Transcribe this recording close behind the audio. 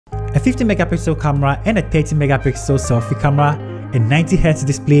50 megapixel camera and a 30 megapixel selfie camera, a 90Hz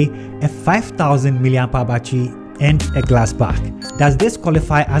display, a 5000 mAh battery, and a glass back. Does this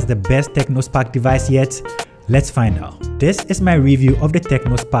qualify as the best Tecno Spark device yet? Let's find out. This is my review of the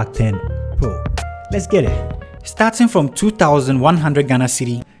Tecno Spark 10 Pro. Let's get it. Starting from 2100 Ghana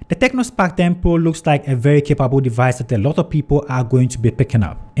Cedi, the Tecno Spark 10 Pro looks like a very capable device that a lot of people are going to be picking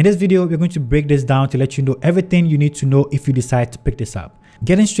up. In this video, we're going to break this down to let you know everything you need to know if you decide to pick this up.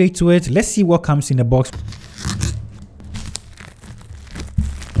 Getting straight to it, let's see what comes in the box.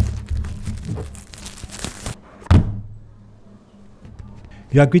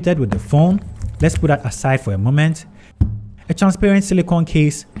 You are greeted with the phone. Let's put that aside for a moment. A transparent silicone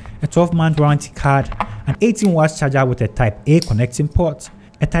case, a 12-month warranty card, an 18-watt charger with a Type A connecting port,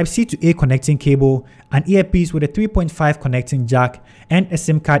 a Type C to A connecting cable, an earpiece with a 3.5 connecting jack, and a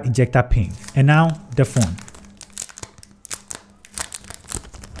SIM card ejector pin. And now the phone.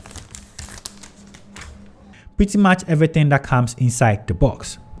 Pretty much everything that comes inside the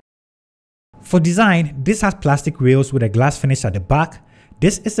box. For design, this has plastic rails with a glass finish at the back.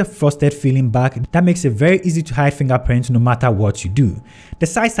 This is a frosted feeling back that makes it very easy to hide fingerprints no matter what you do. The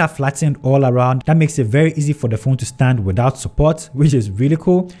sides are flattened all around. That makes it very easy for the phone to stand without support, which is really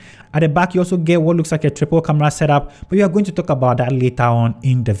cool. At the back, you also get what looks like a triple camera setup, but we are going to talk about that later on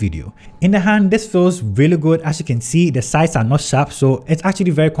in the video. In the hand, this feels really good. As you can see, the sides are not sharp, so it's actually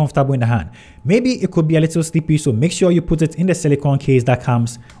very comfortable in the hand. Maybe it could be a little sleepy, so make sure you put it in the silicone case that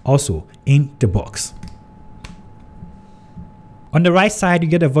comes also in the box. On the right side, you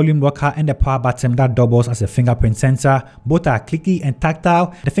get a volume rocker and a power button that doubles as a fingerprint sensor. Both are clicky and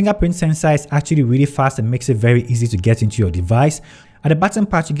tactile. The fingerprint sensor is actually really fast and makes it very easy to get into your device. At the bottom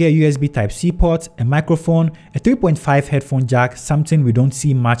part, you get a USB Type-C port, a microphone, a 3.5 headphone jack, something we don't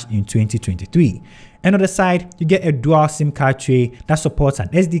see much in 2023. And on the side, you get a dual SIM card tray that supports an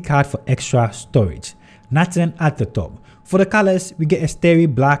SD card for extra storage. Nothing at the top. For the colors, we get a starry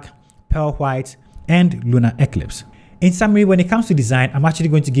black, pearl white, and lunar eclipse. In summary, when it comes to design, I'm actually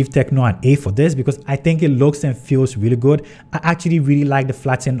going to give Tecno an A for this because I think it looks and feels really good. I actually really like the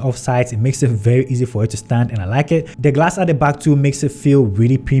flattened off sides. It makes it very easy for it to stand and I like it. The glass at the back too makes it feel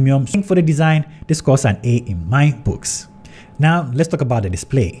really premium. I think for the design, this scores an A in my books. Now, let's talk about the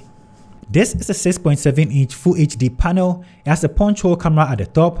display. This is a 6.7-inch Full HD panel. It has a punch hole camera at the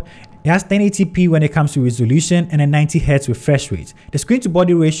top. It has 1080p when it comes to resolution and a 90Hz refresh rate. The screen to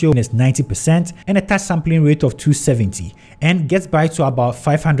body ratio is 90% and a touch sampling rate of 270 and gets bright to about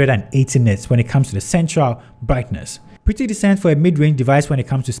 580 nits when it comes to the central brightness. Pretty decent for a mid-range device when it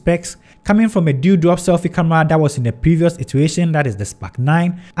comes to specs. Coming from a dual drop selfie camera that was in the previous iteration, that is the Spark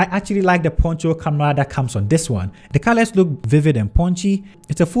 9, I actually like the punch hole camera that comes on this one. The colors look vivid and punchy.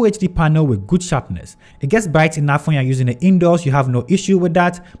 It's a Full HD panel with good sharpness. It gets bright enough when you're using it indoors, you have no issue with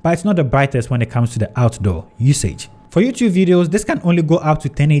that, but it's not the brightest when it comes to the outdoor usage. For YouTube videos, this can only go up to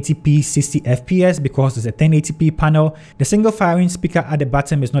 1080p 60 FPS because it's a 1080p panel. The single firing speaker at the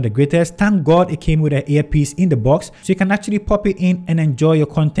bottom is not the greatest. Thank God it came with an earpiece in the box so you can actually pop it in and enjoy your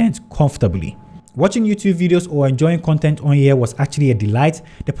content comfortably. Watching YouTube videos or enjoying content on here was actually a delight.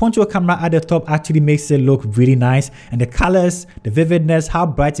 The punch hole camera at the top actually makes it look really nice, and the colors, the vividness, how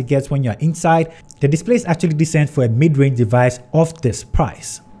bright it gets when you're inside. The display is actually decent for a mid-range device of this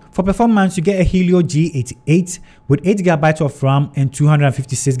price. For performance, you get a Helio G88 with 8GB of RAM and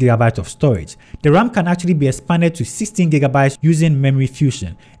 256GB of storage. The RAM can actually be expanded to 16GB using memory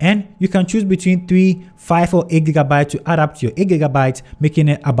fusion, and you can choose between 3, 5 or 8GB to add up to your 8GB, making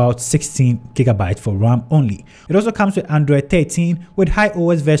it about 16GB for RAM only. It also comes with Android 13 with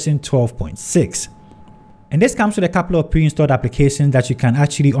iOS version 12.6. And this comes with a couple of pre-installed applications that you can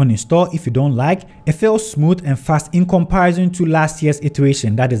actually uninstall if you don't like. It feels smooth and fast in comparison to last year's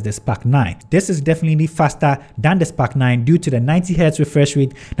iteration, that is the Spark 9. This is definitely faster than the Spark 9 due to the 90Hz refresh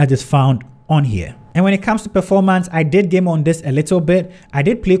rate that is found on here. And when it comes to performance, I did game on this a little bit. I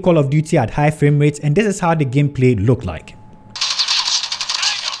did play Call of Duty at high frame rates, and this is how the gameplay looked like.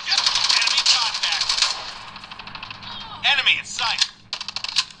 Enemy in sight.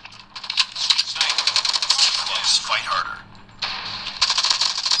 Fight harder.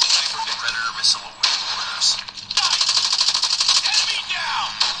 Predator missile awaiting orders. Enemy down.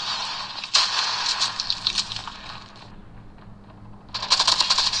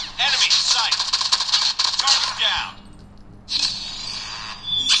 Enemy in sight. Target down.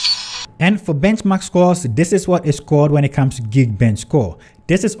 And for benchmark scores, this is what is scored when it comes to Geekbench score.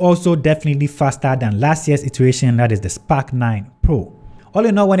 This is also definitely faster than last year's iteration, that is the Spark 9 Pro. All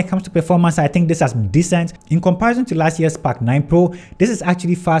in all, when it comes to performance, I think this has been decent. In comparison to last year's Spark 9 Pro, this is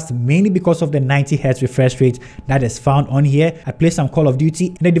actually fast mainly because of the 90Hz refresh rate that is found on here. I played some Call of Duty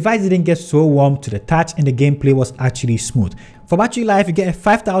and the device didn't get so warm to the touch and the gameplay was actually smooth. For battery life, you get a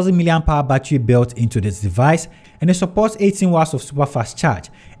 5000 mAh battery built into this device, and it supports 18 watts of super fast charge.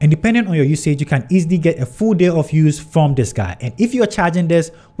 And depending on your usage, you can easily get a full day of use from this guy. And if you're charging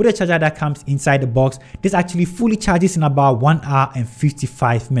this with a charger that comes inside the box, this actually fully charges in about 1 hour and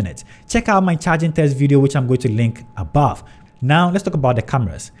 55 minutes. Check out my charging test video, which I'm going to link above. Now let's talk about the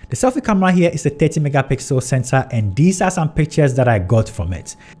cameras. The selfie camera here is a 30 megapixel sensor, and these are some pictures that I got from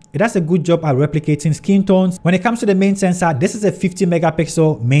it. It does a good job at replicating skin tones. When it comes to the main sensor, this is a 50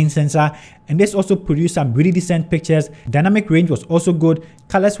 megapixel main sensor, and this also produced some really decent pictures. Dynamic range was also good.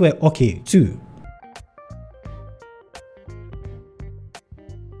 Colors were okay too.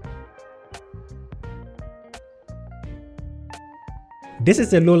 This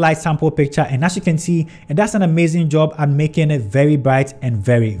is a low light sample picture, and as you can see, it does an amazing job at making it very bright and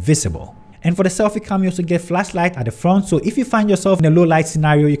very visible. And for the selfie cam, you also get flashlight at the front, so if you find yourself in a low light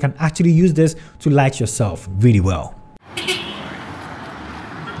scenario, you can actually use this to light yourself really well.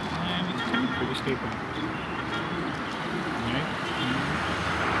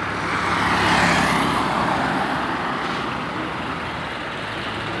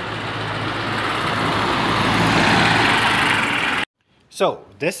 So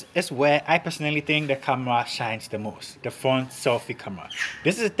this is where I personally think the camera shines the most, the front selfie camera.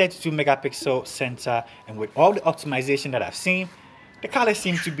 This is a 32 megapixel sensor, and with all the optimization that I've seen, the colors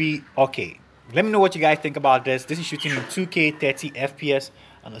seem to be okay. Let me know what you guys think about this. This is shooting in 2K 30 FPS.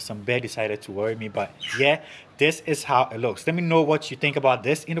 I know some bear decided to worry me, but yeah, this is how it looks. Let me know what you think about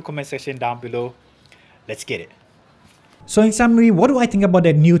this in the comment section down below. Let's get it. So in summary, what do I think about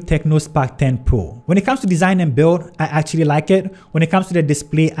the new Tecno Spark 10 Pro? When it comes to design and build, I actually like it. When it comes to the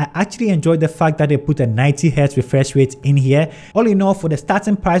display, I actually enjoyed the fact that they put a 90Hz refresh rate in here. All in all, for the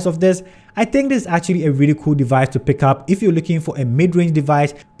starting price of this, I think this is actually a really cool device to pick up if you're looking for a mid-range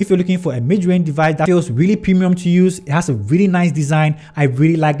device. If you're looking for a mid-range device that feels really premium to use, it has a really nice design. I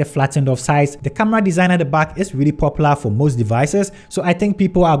really like the flattened off sides. The camera design at the back is really popular for most devices, so I think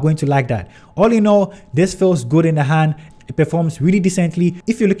people are going to like that. All in all, this feels good in the hand. It performs really decently.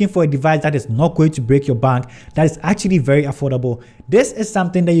 If you're looking for a device that is not going to break your bank, that is actually very affordable, this is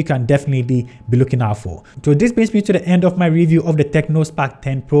something that you can definitely be looking out for. So this brings me to the end of my review of the Tecno Spark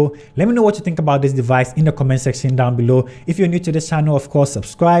 10 Pro. Let me know what you think about this device in the comment section down below. If you're new to this channel, of course,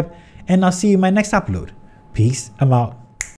 subscribe, and I'll see you in my next upload. Peace, I'm out.